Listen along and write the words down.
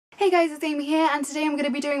Hey guys, it's Amy here, and today I'm going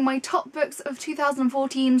to be doing my top books of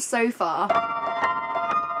 2014 so far.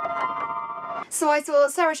 So I saw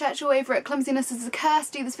Sarah Churchill over at Clumsiness is a Curse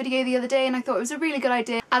do this video the other day, and I thought it was a really good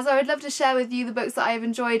idea, as I would love to share with you the books that I have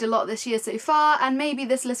enjoyed a lot this year so far, and maybe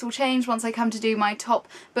this list will change once I come to do my top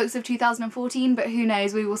books of 2014, but who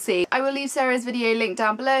knows, we will see. I will leave Sarah's video linked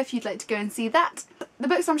down below if you'd like to go and see that. The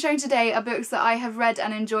books I'm showing today are books that I have read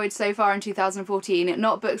and enjoyed so far in 2014,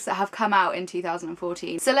 not books that have come out in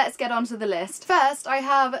 2014. So let's get on to the list. First, I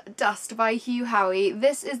have Dust by Hugh Howey.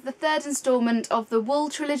 This is the third instalment of the Wool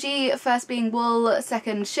trilogy, first being Wool,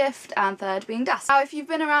 second Shift, and third being Dust. Now, if you've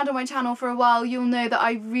been around on my channel for a while, you'll know that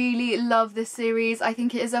I really love this series. I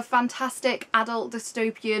think it is a fantastic adult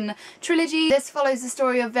dystopian trilogy. This follows the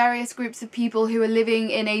story of various groups of people who are living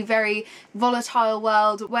in a very volatile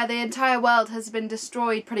world where the entire world has been destroyed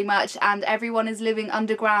pretty much, and everyone is living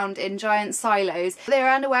underground in giant silos. They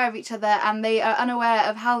are unaware of each other, and they are unaware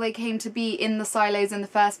of how they came to be in the silos in the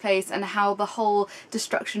first place and how the whole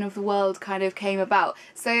destruction of the world kind of came about.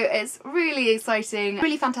 So it's really exciting,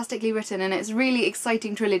 really fantastically written, and it's really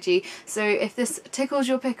exciting trilogy. So if this tickles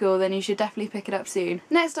your pickle, then you should definitely pick it up soon.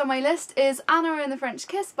 Next on my list is Anna and the French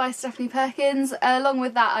Kiss by Stephanie Perkins. Along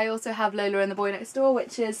with that, I also have Lola and the Boy Next Door,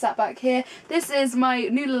 which is sat back here. This is my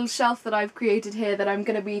new little shelf that I've created here that I'm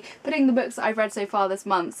going to be putting the books that I've read so far this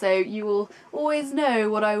month, so you will always know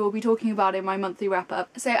what I will be talking about in my monthly wrap up.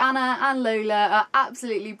 So Anna and Lola are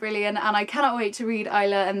absolutely brilliant, and I cannot wait to read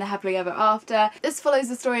Isla and the Happily Ever After. This follows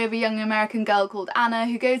the story of a young American girl called Anna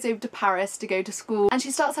who goes over to Paris to go to school, and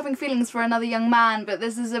she starts having feelings for another young man, but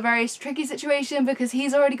this is a very tricky situation because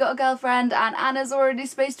he's already got a girlfriend and Anna's already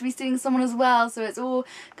supposed to be seeing someone as well, so it's all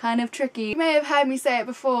kind of tricky. You may have heard me say it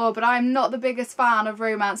before, but I'm not the biggest fan of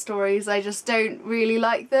romance stories. I just don't really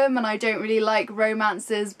like them, and I don't really like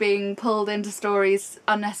romances being pulled into stories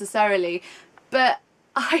unnecessarily. But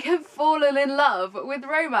I have fallen in love with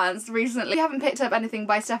romance recently. If you haven't picked up anything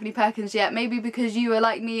by Stephanie Perkins yet, maybe because you are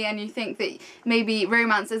like me and you think that maybe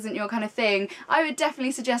romance isn't your kind of thing, I would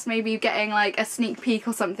definitely suggest maybe getting like a sneak peek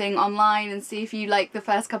or something online and see if you like the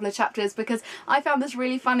first couple of chapters, because I found this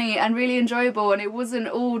really funny and really enjoyable, and it wasn't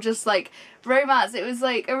all just like romance, it was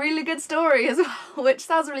like a really good story as well, which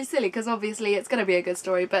sounds really silly because obviously it's going to be a good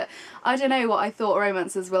story, but I don't know what I thought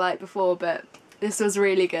romances were like before, but this was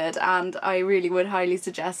really good and I really would highly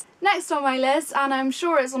suggest. Next on my list, and I'm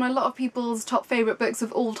sure it's on a lot of people's top favourite books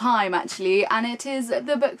of all time actually, and it is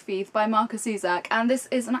The Book Thief by Markus Zusak, and this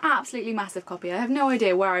is an absolutely massive copy. I have no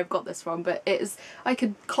idea where I've got this from, but it is, I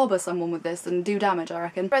could clobber someone with this and do damage, I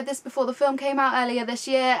reckon. I read this before the film came out earlier this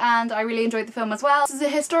year and I really enjoyed the film as well. This is a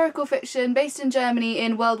historical fiction based in Germany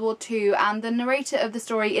in World War II, and the narrator of the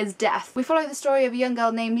story is Death. We follow the story of a young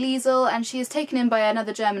girl named Liesel, and she is taken in by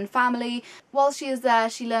another German family. While she is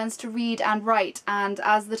there, she learns to read and write, and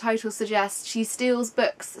as the title suggests, she steals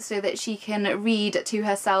books so that she can read to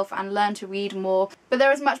herself and learn to read more. But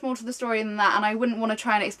there is much more to the story than that, and I wouldn't want to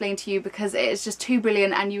try and explain to you because it is just too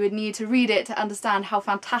brilliant and you would need to read it to understand how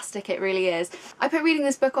fantastic it really is. I put reading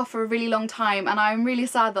this book off for a really long time, and I'm really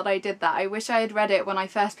sad that I did that. I wish I had read it when I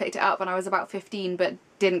first picked it up when I was about 15, but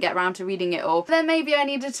didn't get around to reading it all. But then maybe I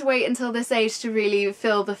needed to wait until this age to really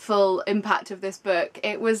feel the full impact of this book.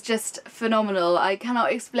 It was just phenomenal. I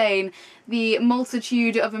cannot explain the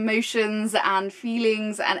multitude of emotions and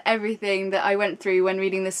feelings and everything that I went through when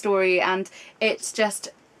reading this story, and it's just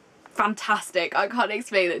fantastic. I can't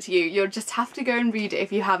explain it to you. You'll just have to go and read it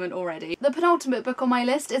if you haven't already. The penultimate book on my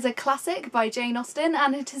list is a classic by Jane Austen,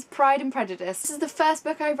 and it is Pride and Prejudice. This is the first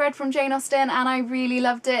book I've read from Jane Austen and I really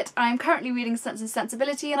loved it. I'm currently reading Sense and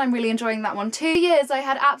Sensibility and I'm really enjoying that one too. For years I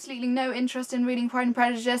had absolutely no interest in reading Pride and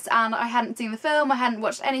Prejudice, and I hadn't seen the film, I hadn't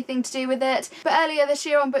watched anything to do with it. But earlier this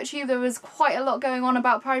year on BookTube there was quite a lot going on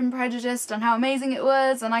about Pride and Prejudice and how amazing it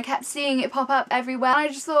was, and I kept seeing it pop up everywhere, and I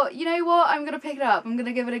just thought, you know what, I'm gonna pick it up, I'm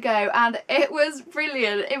gonna give it a go. And it was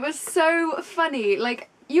brilliant. It was so funny. Like,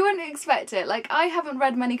 you wouldn't expect it. Like, I haven't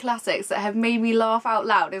read many classics that have made me laugh out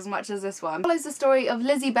loud as much as this one. It follows the story of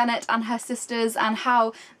Lizzie Bennet and her sisters and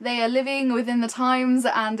how they are living within the times,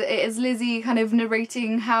 and it is Lizzie kind of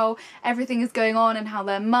narrating how everything is going on and how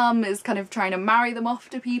their mum is kind of trying to marry them off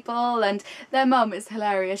to people, and their mum is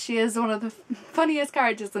hilarious. She is one of the funniest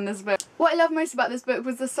characters in this book. What I love most about this book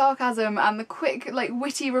was the sarcasm and the quick, like,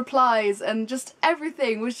 witty replies, and just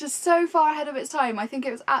everything was just so far ahead of its time. I think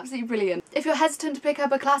it was absolutely brilliant. If you're hesitant to pick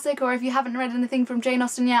up a classic, or if you haven't read anything from Jane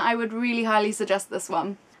Austen yet, I would really highly suggest this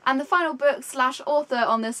one. And the final book slash author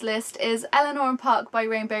on this list is Eleanor and Puck by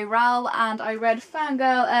Rainbow Rowell, and I read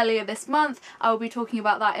Fangirl earlier this month. I will be talking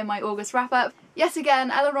about that in my August wrap up. Yet again,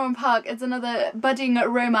 Eleanor and Puck is another budding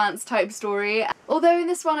romance type story. Although in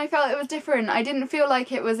this one I felt it was different. I didn't feel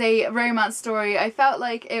like it was a romance story. I felt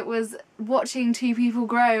like it was watching two people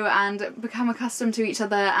grow and become accustomed to each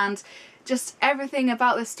other, and just everything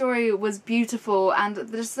about this story was beautiful, and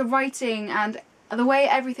just the writing and the way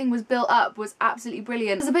everything was built up was absolutely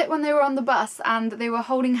brilliant. There's a bit when they were on the bus and they were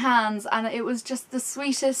holding hands, and it was just the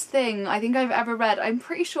sweetest thing I think I've ever read. I'm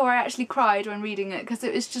pretty sure I actually cried when reading it because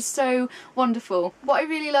it was just so wonderful. What I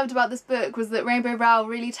really loved about this book was that Rainbow Rowell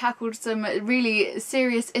really tackled some really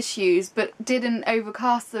serious issues but didn't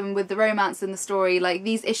overcast them with the romance in the story. Like,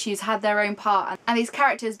 these issues had their own part, and these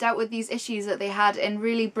characters dealt with these issues that they had in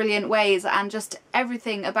really brilliant ways, and just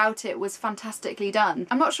everything about it was fantastically done.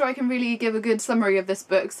 I'm not sure I can really give a good summary of this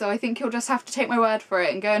book, so I think you'll just have to take my word for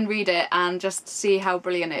it and go and read it and just see how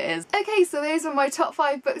brilliant it is. Okay, so those are my top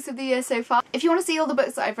 5 books of the year so far. If you want to see all the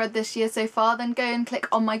books that I've read this year so far, then go and click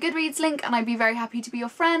on my Goodreads link and I'd be very happy to be your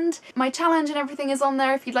friend. My challenge and everything is on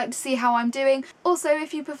there if you'd like to see how I'm doing. Also,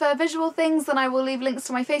 if you prefer visual things, then I will leave links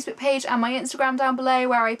to my Facebook page and my Instagram down below,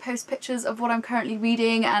 where I post pictures of what I'm currently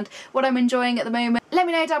reading and what I'm enjoying at the moment. Let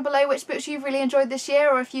me know down below which books you've really enjoyed this year,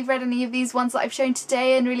 or if you've read any of these ones that I've shown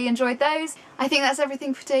today and really enjoyed those. I think that's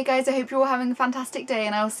everything for today, guys. I hope you're all having a fantastic day,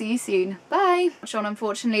 and I will see you soon. Bye! Sean,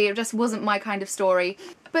 unfortunately, it just wasn't my kind of story.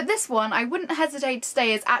 But this one, I wouldn't hesitate to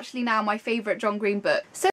say, is actually now my favourite John Green book. So